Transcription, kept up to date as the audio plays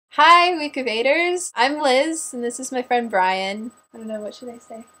Hi, Week of Eighters. I'm Liz, and this is my friend Brian. I don't know, what should I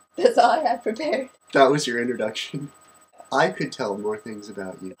say? That's all I have prepared. That was your introduction. I could tell more things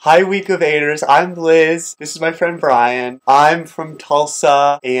about you. Hi, Week of Eighters. I'm Liz. This is my friend Brian. I'm from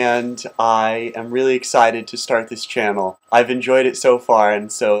Tulsa, and I am really excited to start this channel. I've enjoyed it so far,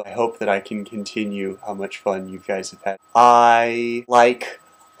 and so I hope that I can continue how much fun you guys have had. I like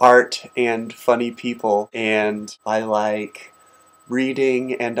art and funny people, and I like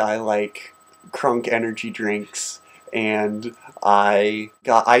reading, and I like Crunk energy drinks, and I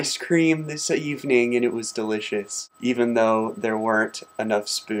got ice cream this evening and it was delicious. Even though there weren't enough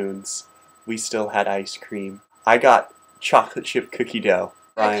spoons, we still had ice cream. I got chocolate chip cookie dough.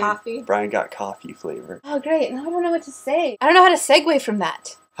 Coffee. Brian got coffee flavor. Oh, great. Now I don't know what to say. I don't know how to segue from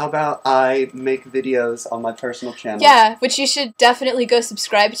that. How about I make videos on my personal channel? Yeah, which you should definitely go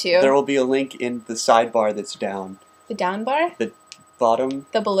subscribe to. There will be a link in the sidebar that's down. The down bar? The bottom?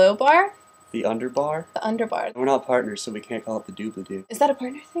 The below bar? The underbar? The underbar. We're not partners, so we can't call it the doobly-doo. Is that a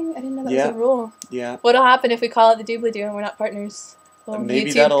partner thing? I didn't know that Yeah. was a rule. Yeah. What'll happen if we call it the doobly-doo and we're not partners? Will Maybe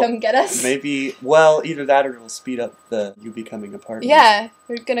YouTube that'll come get us? Maybe, well, either that or it'll speed up you becoming a partner. Yeah,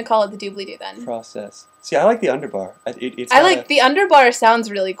 we're gonna call it the doobly-doo then. Process. See, I like the underbar. It's I like the underbar.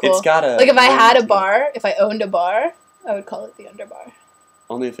 Sounds really cool. It's got a like if I had a ring to it. bar, if I owned a bar, I would call it the underbar.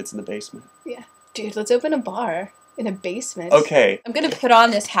 Only if it's in the basement. Yeah, dude, let's open a bar in a basement. Okay. I'm gonna put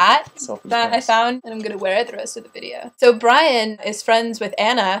on this hat that I Self-impressed. found, and I'm gonna wear it the rest of the video. So Brian is friends with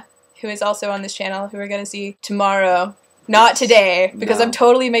Anna, who is also on this channel, who we're gonna see tomorrow. Not today, because No. I'm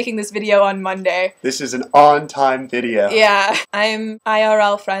totally making this video on Monday. This is an on-time video. Yeah, I'm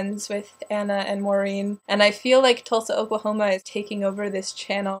IRL friends with Anna and Maureen, and I feel like Tulsa, Oklahoma is taking over this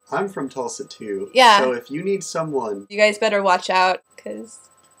channel. I'm from Tulsa too. Yeah. So if you need someone, You guys better watch out, because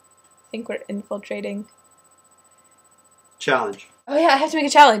I think we're infiltrating. challenge. Oh yeah, I have to make a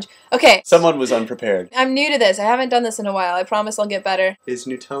challenge. Okay, Someone was unprepared. I'm new to this. I haven't done this in a while. I promise I'll get better. Is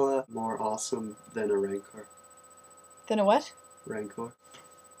Nutella more awesome than a Rancor? Then a what? Rancor?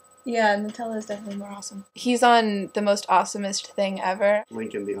 Yeah, Nutella is definitely more awesome. He's on the most awesomest thing ever.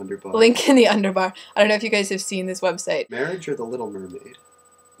 Link in the underbar. Link in the underbar. I don't know if you guys have seen this website. Marriage or The Little Mermaid?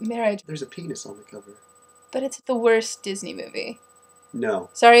 Marriage. There's a penis on the cover. But it's the worst Disney movie. No.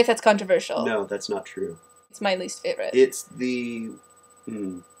 Sorry if that's controversial. No, that's not true. It's my least favorite. It's the...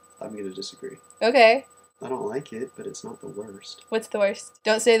 I'm gonna disagree. Okay. I don't like it, but it's not the worst. What's the worst?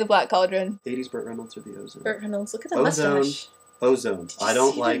 Don't say The Black Cauldron. 80s Burt Reynolds or The Ozone? Burt Reynolds, look at the Ozone. mustache. Ozone. you I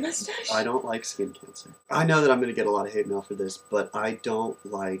don't see the like mustache? I don't like skin cancer. I know that I'm gonna get a lot of hate mail for this, but I don't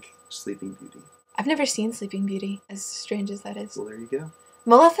like Sleeping Beauty. I've never seen Sleeping Beauty, as strange as that is. Well, there you go.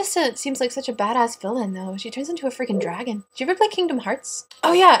 Maleficent seems like such a badass villain, though. She turns into a freaking dragon. Did you ever play Kingdom Hearts?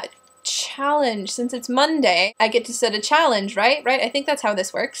 Oh, yeah. Challenge. Since it's Monday, I get to set a challenge, right? Right? I think that's how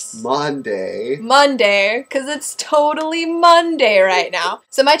this works. Monday. Monday, because it's totally Monday right now.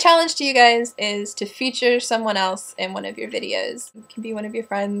 So my challenge to you guys is to feature someone else in one of your videos. It can be one of your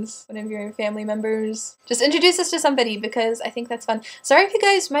friends, one of your family members. Just introduce us to somebody, because I think that's fun. Sorry if you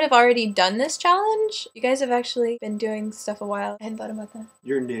guys might have already done this challenge. You guys have actually been doing stuff a while. I hadn't thought about that.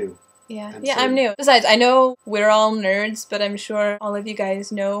 You're new. Yeah, And yeah, so- I'm new. Besides, I know we're all nerds, but I'm sure all of you guys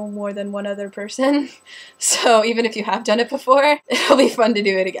know more than one other person. So even if you have done it before, it'll be fun to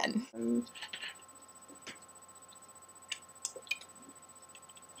do it again.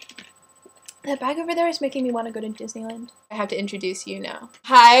 That bag over there is making me want to go to Disneyland. I have to introduce you now.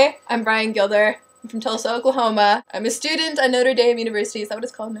 Hi, I'm Brian Gilder. I'm from Tulsa, Oklahoma. I'm a student at Notre Dame University. Is that what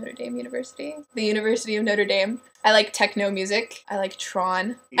it's called? Notre Dame University? The University of Notre Dame. I like techno music. I like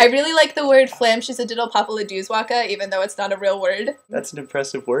Tron. I really like the word Flamshizadiddle Papaladuzwaka, even though it's not a real word. That's an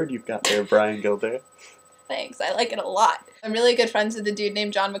impressive word you've got there, Brian Gilder. Thanks, I like it a lot. I'm really good friends with a dude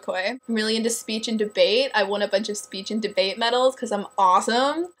named John McCoy. I'm really into speech and debate. I won a bunch of speech and debate medals because I'm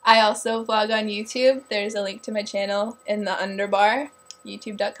awesome. I also vlog on YouTube. There's a link to my channel in the underbar.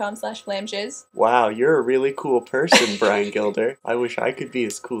 youtube.com/flamshiz. Wow, you're a really cool person, Brian Gilder. I wish I could be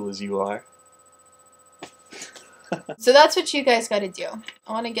as cool as you are. So that's what you guys gotta do.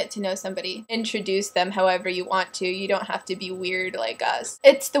 I want to get to know somebody. Introduce them however you want to. You don't have to be weird like us.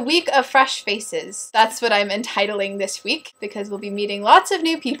 It's the week of fresh faces. That's what I'm entitling this week, because we'll be meeting lots of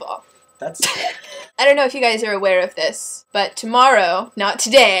new people. That's I don't know if you guys are aware of this, but tomorrow, not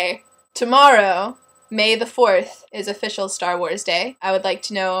today, tomorrow, May the 4th, is official Star Wars Day. I would like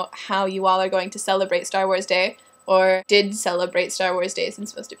to know how you all are going to celebrate Star Wars Day, or did celebrate Star Wars Day,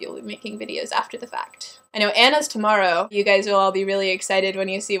 since most of you will be making videos after the fact. I know Anna's tomorrow. You guys will all be really excited when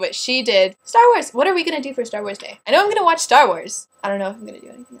you see what she did. Star Wars! What are we gonna do for Star Wars Day? I know I'm gonna watch Star Wars. I don't know if I'm gonna do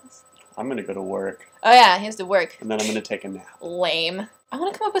anything else. I'm gonna go to work, Oh yeah, he has to work. and then I'm gonna take a nap. Lame. I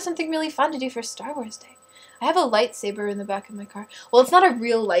want to come up with something really fun to do for Star Wars Day. I have a lightsaber in the back of my car. Well, it's not a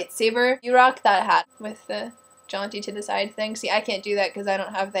real lightsaber. You rock that hat with the jaunty to the side thing. See, I can't do that because I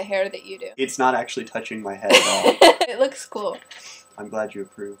don't have the hair that you do. It's not actually touching my head at all. It looks cool. I'm glad you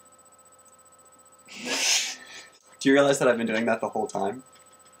approve. Do you realize that I've been doing that the whole time?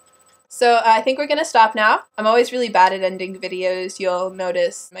 So I think we're going to stop now. I'm always really bad at ending videos. You'll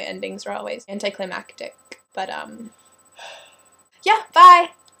notice my endings are always anticlimactic. But, yeah,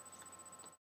 bye!